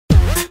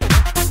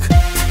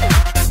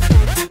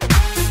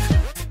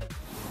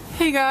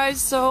Hey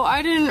guys, so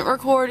I didn't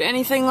record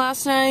anything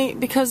last night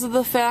because of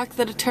the fact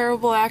that a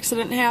terrible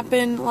accident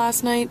happened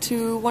last night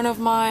to one of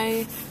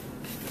my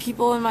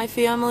people in my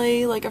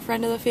family, like a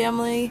friend of the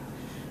family.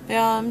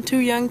 Two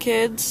young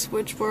kids,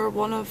 which were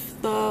one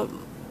of the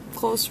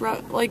close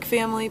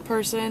family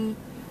person,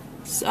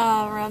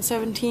 around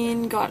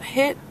 17, got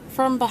hit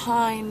from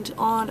behind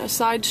on a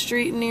side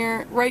street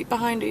right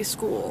behind a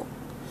school.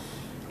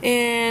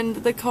 And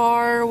the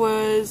car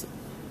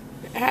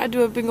had to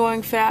have been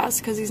going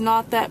fast because he's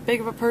not that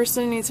big of a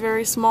person, he's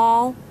very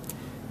small.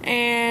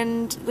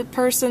 And the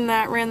person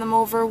that ran them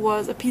over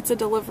was a pizza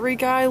delivery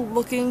guy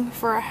looking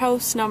for a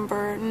house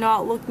number,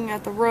 not looking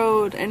at the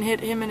road, and hit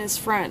him and his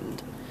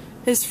friend.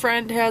 His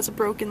friend has a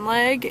broken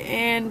leg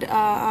and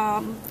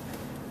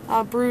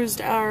a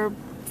bruised or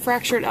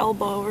fractured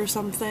elbow or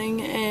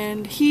something,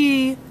 and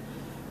he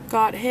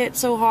got hit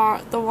so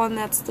hard, the one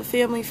that's the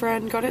family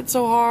friend, got hit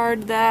so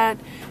hard that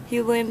he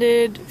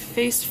landed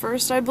face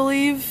first, I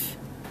believe.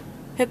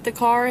 Hit the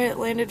car,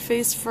 landed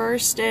face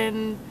first,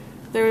 and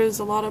there was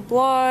a lot of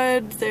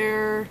blood.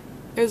 It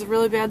was a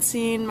really bad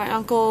scene. My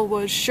uncle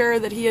was sure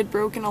that he had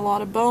broken a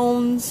lot of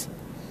bones.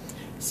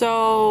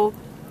 So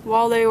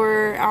while they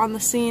were on the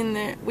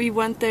scene, we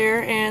went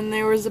there, and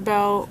there was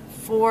about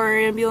 4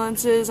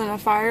 ambulances and a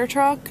fire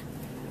truck,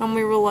 and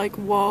we were like,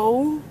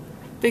 whoa,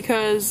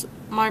 because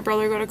my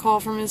brother got a call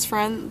from his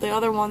friend, the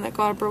other one that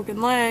got a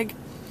broken leg,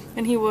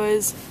 and he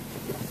was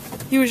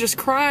just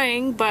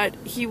crying, but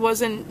he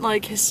wasn't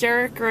like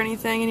hysteric or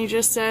anything, and he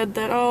just said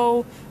that,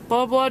 oh,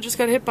 blah blah, just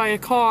got hit by a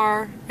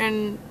car,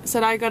 and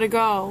said, I gotta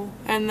go.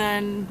 And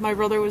then my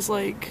brother was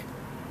like,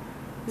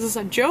 is this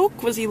a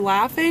joke? Was he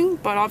laughing?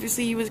 But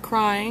obviously he was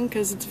crying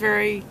because it's a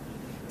very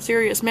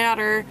serious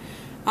matter.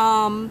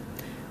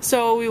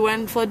 So we went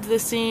and fled to the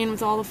scene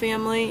with all the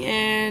family,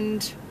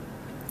 and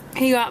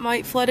he got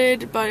mite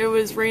flooded, but it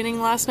was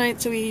raining last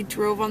night, so he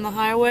drove on the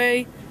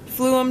highway.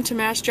 Flew him to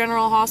Mass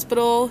General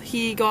Hospital.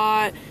 He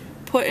got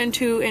put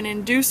into an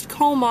induced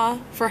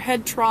coma for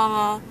head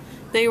trauma.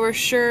 They were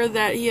sure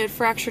that he had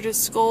fractured his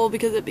skull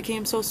because it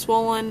became so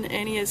swollen,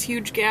 and he has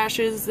huge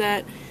gashes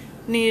that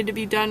needed to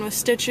be done with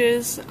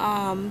stitches.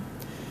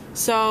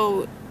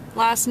 So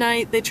last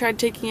night they tried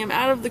taking him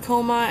out of the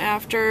coma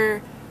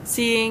after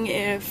seeing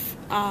if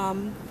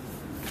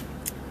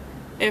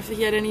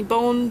he had any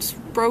bones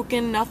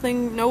broken.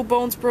 Nothing, no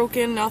bones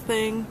broken,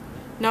 nothing.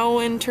 No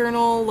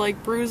internal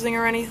bruising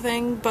or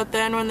anything. But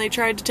then when they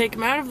tried to take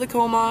him out of the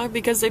coma,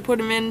 because they put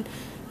him in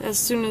as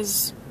soon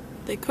as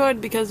they could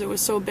because it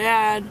was so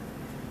bad,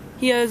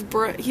 he has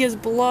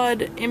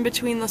blood in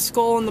between the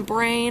skull and the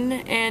brain,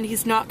 and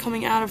he's not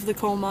coming out of the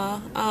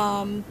coma.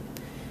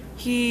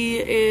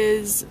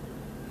 He's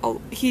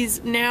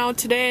now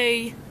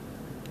today,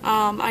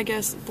 I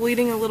guess,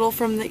 bleeding a little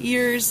from the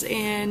ears,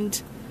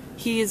 and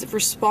he's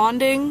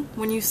responding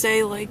when you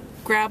say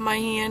grab my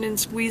hand and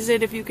squeeze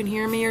it if you can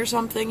hear me or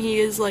something. He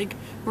is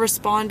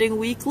responding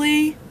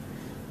weakly,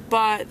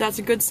 but that's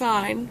a good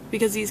sign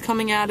because he's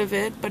coming out of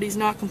it, but he's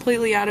not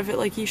completely out of it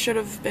like he should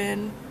have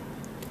been.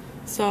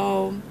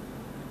 So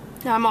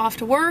I'm off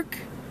to work.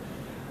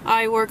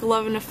 I work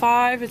 11 to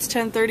 5. It's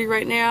 10:30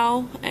 right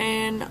now,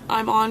 and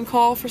I'm on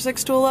call for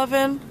 6 to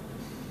 11.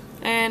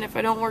 And if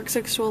I don't work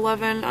 6 to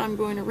 11, I'm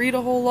going to read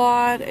a whole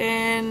lot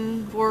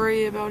and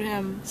worry about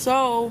him.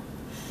 So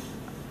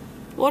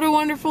what a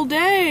wonderful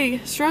day!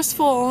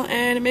 Stressful,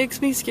 and it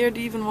makes me scared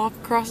to even walk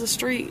across the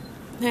street.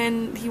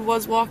 And he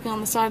was walking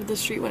on the side of the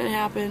street when it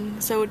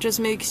happened, so it just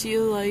makes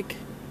you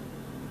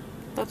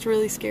that's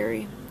really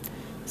scary.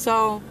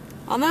 So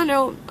on that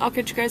note, I'll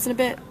catch you guys in a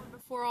bit.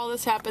 Before all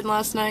this happened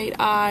last night,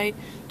 I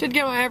did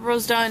get my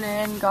eyebrows done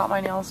and got my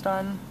nails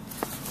done.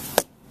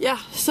 Yeah,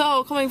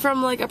 so coming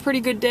from a pretty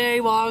good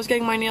day, while I was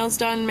getting my nails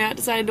done, Matt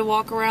decided to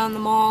walk around the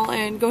mall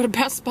and go to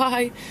Best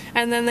Buy,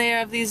 and then they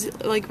have these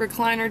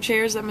recliner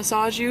chairs that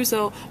massage you.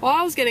 So while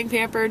I was getting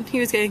pampered, he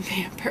was getting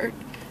pampered.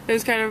 It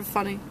was kind of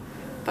funny.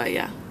 But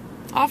yeah,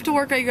 off to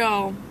work I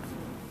go.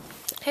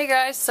 Hey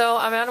guys, so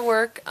I'm out of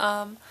work.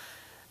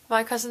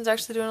 My cousin's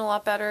actually doing a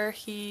lot better.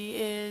 He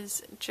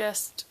is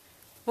just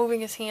moving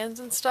his hands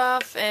and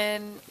stuff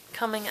and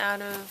coming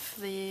out of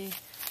the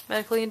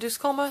medically induced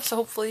coma, so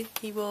hopefully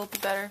he will be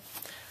better.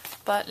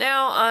 But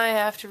now I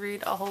have to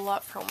read a whole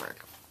lot for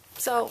homework.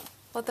 So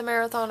let the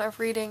marathon of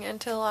reading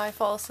until I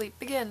fall asleep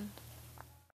begin.